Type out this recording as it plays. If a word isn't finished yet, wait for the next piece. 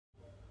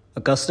A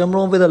custom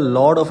ROM with a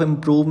lot of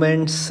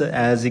improvements,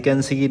 as you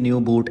can see,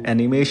 new boot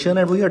animation,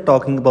 and we are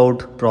talking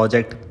about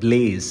Project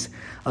Blaze.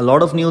 A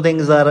lot of new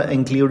things are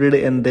included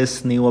in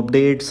this new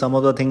update. Some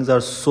of the things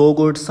are so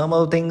good, some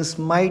of the things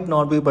might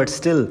not be, but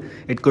still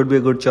it could be a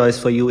good choice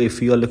for you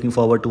if you are looking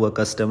forward to a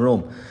custom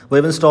ROM.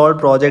 We've installed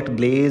Project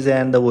Blaze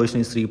and the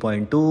version is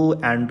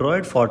 3.2,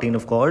 Android 14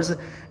 of course,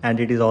 and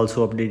it is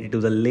also updated to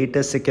the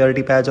latest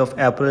security patch of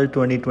April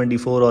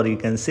 2024, or you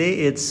can say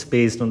it's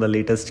based on the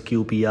latest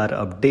QPR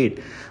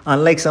update.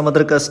 Unlike some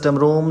other custom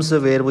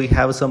ROMs where we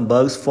have some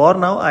bugs, for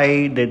now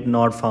I did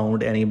not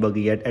found any bug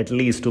yet, at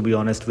least to be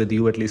honest with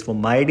you, at least for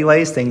my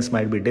device. Things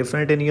might be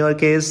different in your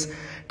case.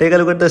 Take a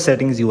look at the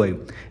settings UI.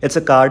 It's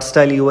a card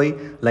style UI.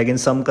 Like in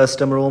some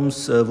custom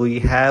ROMs, we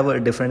have a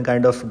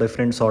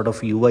different sort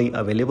of UI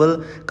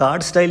available.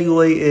 Card style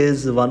UI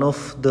is one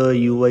of the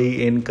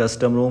UI in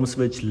custom ROMs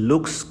which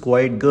looks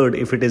quite good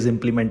if it is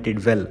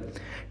implemented well.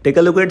 Take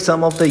a look at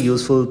some of the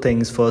useful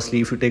things.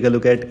 Firstly, if you take a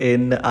look at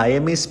in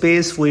IME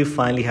space, we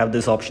finally have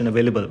this option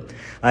available.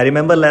 I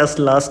remember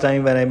last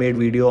time when I made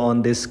video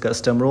on this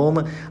custom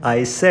ROM,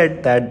 I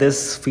said that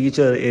this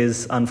feature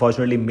is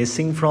unfortunately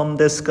missing from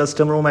this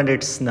custom ROM and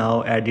it's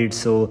now added.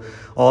 So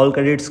all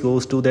credits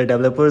goes to the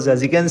developers.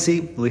 As you can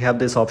see, we have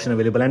this option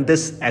available and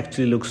this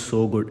actually looks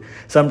so good.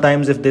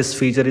 Sometimes if this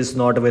feature is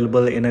not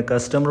available in a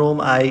custom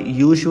ROM, I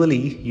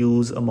usually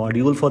use a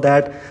module for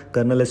that,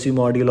 kernel SU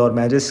module or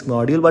Magisk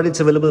module, but it's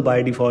available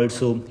by default,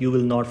 so you will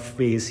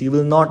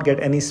not get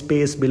any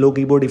space below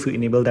keyboard if you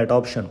enable that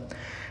option.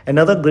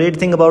 Another great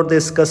thing about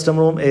this custom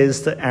ROM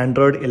is the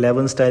Android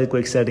 11 style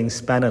quick settings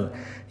panel.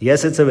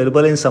 Yes, it's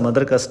available in some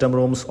other custom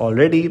ROMs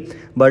already,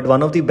 but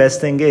one of the best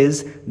thing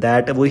is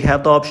that we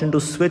have the option to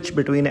switch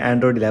between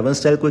Android 11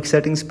 style quick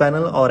settings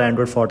panel or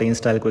Android 14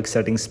 style quick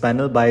settings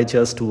panel by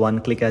just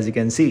one click. As you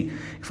can see,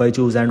 if I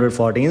choose Android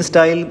 14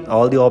 style,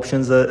 all the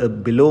options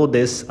below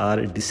this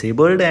are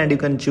disabled and you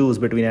can choose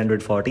between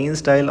Android 14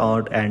 style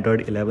or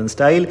Android 11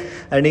 style,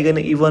 and you can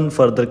even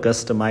further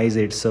customize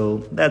it. So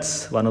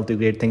that's one of the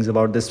great things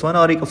about this one.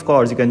 Or of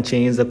course you can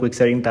change the quick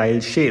setting tile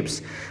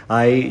shapes.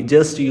 I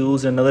just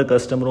used another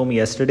custom ROM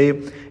yesterday.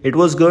 It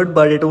was good,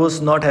 but it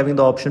was not having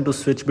the option to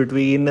switch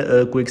between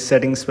quick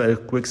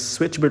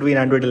switch between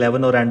Android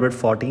 11 or Android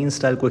 14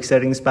 style quick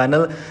settings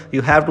panel.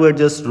 You have to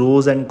adjust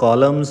rows and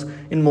columns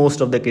in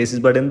most of the cases,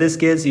 but in this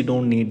case you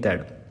don't need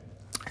that.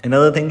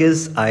 Another thing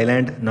is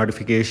island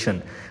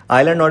notification.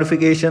 Island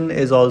notification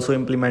is also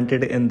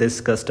implemented in this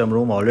custom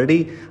ROM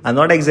already. I'm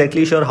not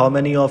exactly sure how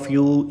many of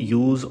you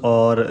use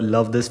or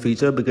love this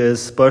feature,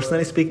 because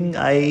personally speaking,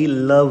 I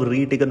love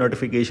reticker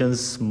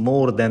notifications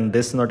more than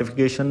this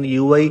notification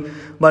UI,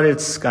 but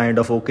it's kind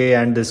of okay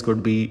and this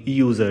could be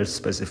user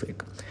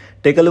specific.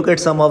 Take a look at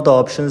some of the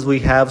options. We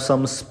have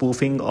some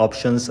spoofing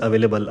options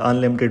available.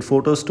 Unlimited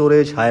photo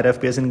storage, higher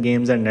FPS in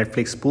games, and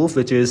Netflix spoof,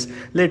 which is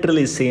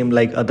literally same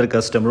like other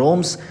custom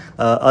ROMs.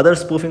 Other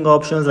spoofing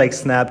options like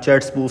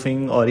Snapchat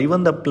spoofing or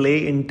even the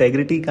play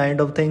integrity kind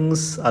of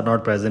things are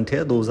not present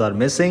here. Those are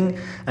missing.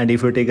 And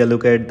if you take a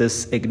look at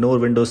this ignore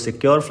Windows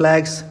secure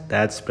flags,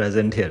 that's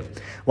present here.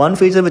 One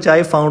feature which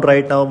I found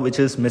right now which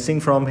is missing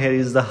from here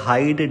is the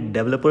hide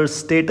developer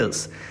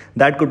status.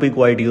 That could be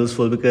quite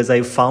useful because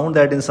I found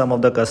that in some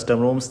of the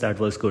custom ROMs that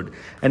was good.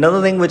 Another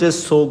thing which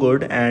is so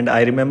good, and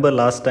I remember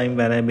last time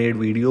when I made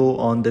video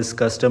on this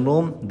custom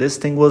ROM, this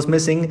thing was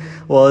missing,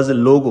 was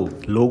logo.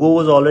 Logo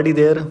was already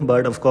there,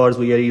 but of course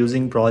we are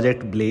using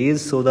Project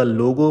Blaze, so the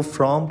logo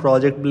from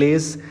Project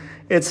Blaze,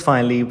 it's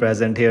finally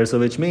present here. So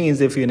which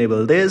means if you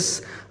enable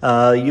this,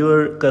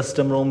 your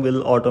custom ROM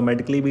will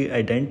automatically be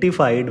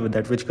identified with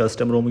that which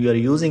custom ROM you are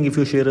using if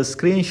you share a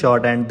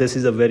screenshot, and this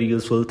is a very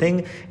useful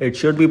thing. It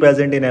should be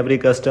present in every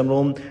custom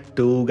ROM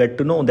to get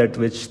to know that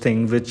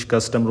which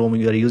custom ROM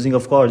you are using.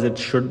 Of course it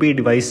should be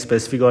device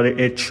specific or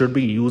it should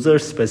be user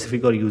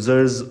specific or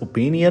user's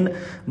opinion,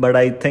 but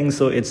I think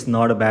so it's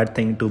not a bad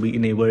thing to be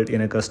enabled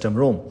in a custom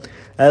ROM.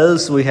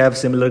 Else we have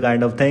similar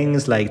kind of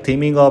things like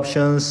theming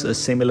options,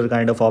 similar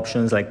kind of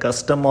options like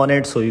custom on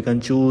it, so you can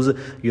choose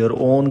your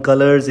own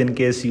colors in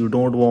case you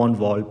don't want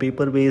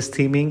wallpaper based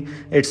theming.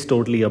 It's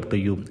totally up to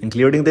you.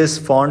 Including this,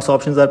 fonts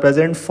options are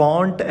present.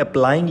 Font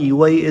applying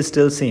UI is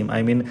still same.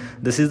 I mean,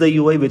 this is the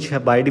UI which you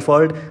have by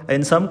default.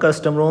 In some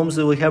custom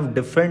ROMs we have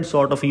different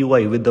sort of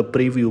UI with the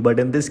preview, but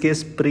in this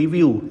case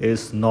preview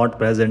is not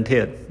present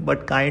here.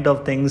 But kind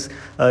of things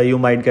you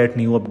might get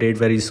new update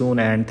very soon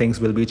and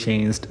things will be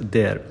changed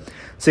there.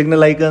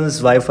 Signal icons,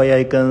 Wi-Fi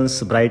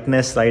icons,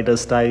 brightness slider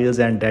styles,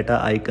 and data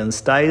icon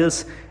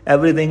styles,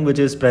 everything which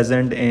is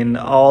present in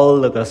all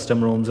the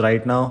custom ROMs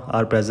right now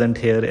are present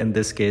here in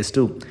this case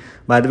too.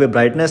 By the way,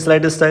 brightness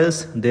slider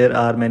styles, there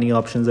are many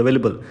options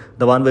available.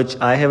 The one which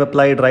I have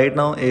applied right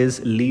now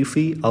is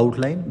leafy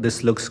outline.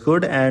 This looks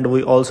good, and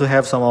we also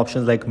have some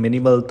options like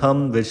minimal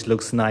thumb, which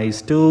looks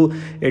nice too.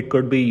 It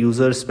could be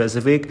user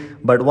specific,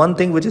 but one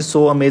thing which is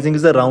so amazing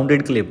is the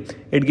rounded clip.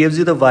 It gives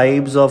you the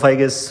vibes of, I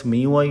guess,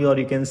 MIUI, or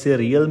you can say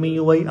real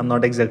MIUI. I'm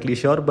not exactly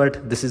sure,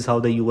 but this is how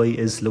the UI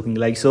is looking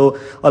like. So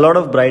a lot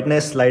of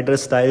brightness slider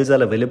styles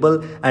are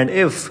available, and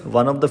if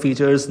one of the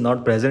features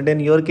not present in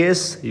your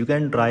case, you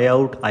can try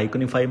out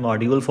Iconify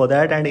module for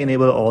that and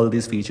enable all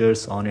these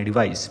features on a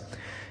device.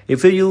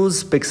 If you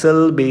use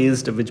pixel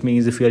based, which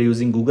means if you are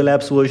using Google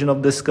Apps version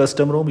of this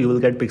custom ROM, you will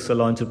get Pixel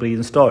Launcher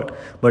pre-installed.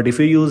 But if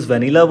you use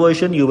vanilla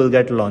version, you will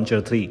get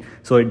Launcher 3.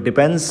 So it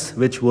depends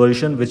which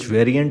version, which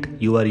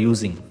variant you are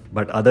using.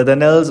 But other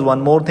than else,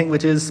 one more thing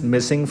which is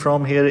missing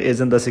from here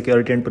is in the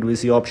security and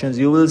privacy options.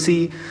 You will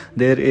see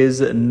there is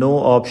no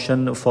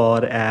option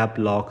for app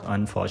lock,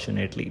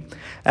 unfortunately.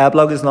 App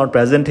lock is not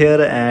present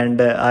here,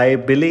 and I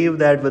believe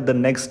that with the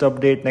next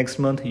update next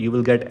month, you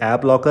will get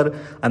app locker.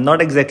 I'm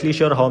not exactly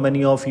sure how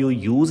many of you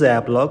use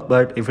app lock,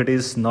 but if it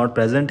is not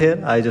present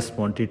here, I just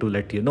wanted to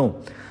let you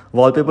know.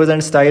 Wallpapers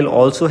and style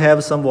also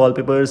have some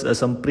wallpapers,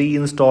 some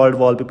pre-installed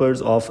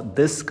wallpapers of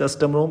this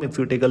custom ROM. If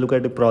you take a look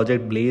at the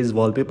Project Blaze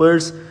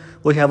wallpapers,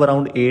 we have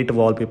around 8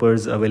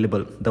 wallpapers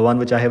available. The one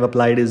which I have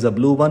applied is the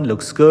blue one,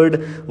 looks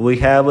good. We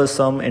have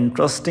some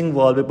interesting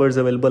wallpapers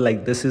available,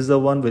 like this is the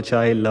one which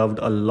I loved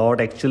a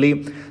lot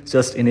actually.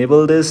 Just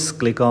enable this,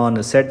 click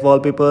on set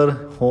wallpaper,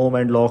 home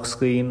and lock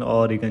screen,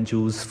 or you can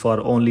choose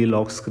for only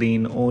lock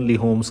screen, only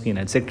home screen,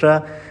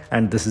 etc.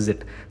 And this is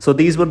it. So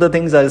these were the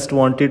things I just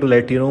wanted to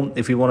let you know.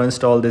 If you want to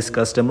install this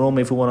custom ROM,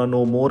 if you want to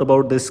know more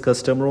about this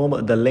custom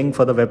ROM, the link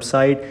for the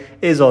website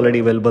is already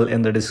available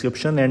in the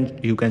description and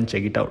you can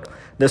check it out.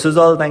 This is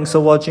all. Thanks for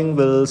watching.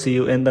 We'll see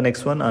you in the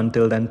next one.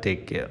 Until then,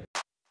 take care.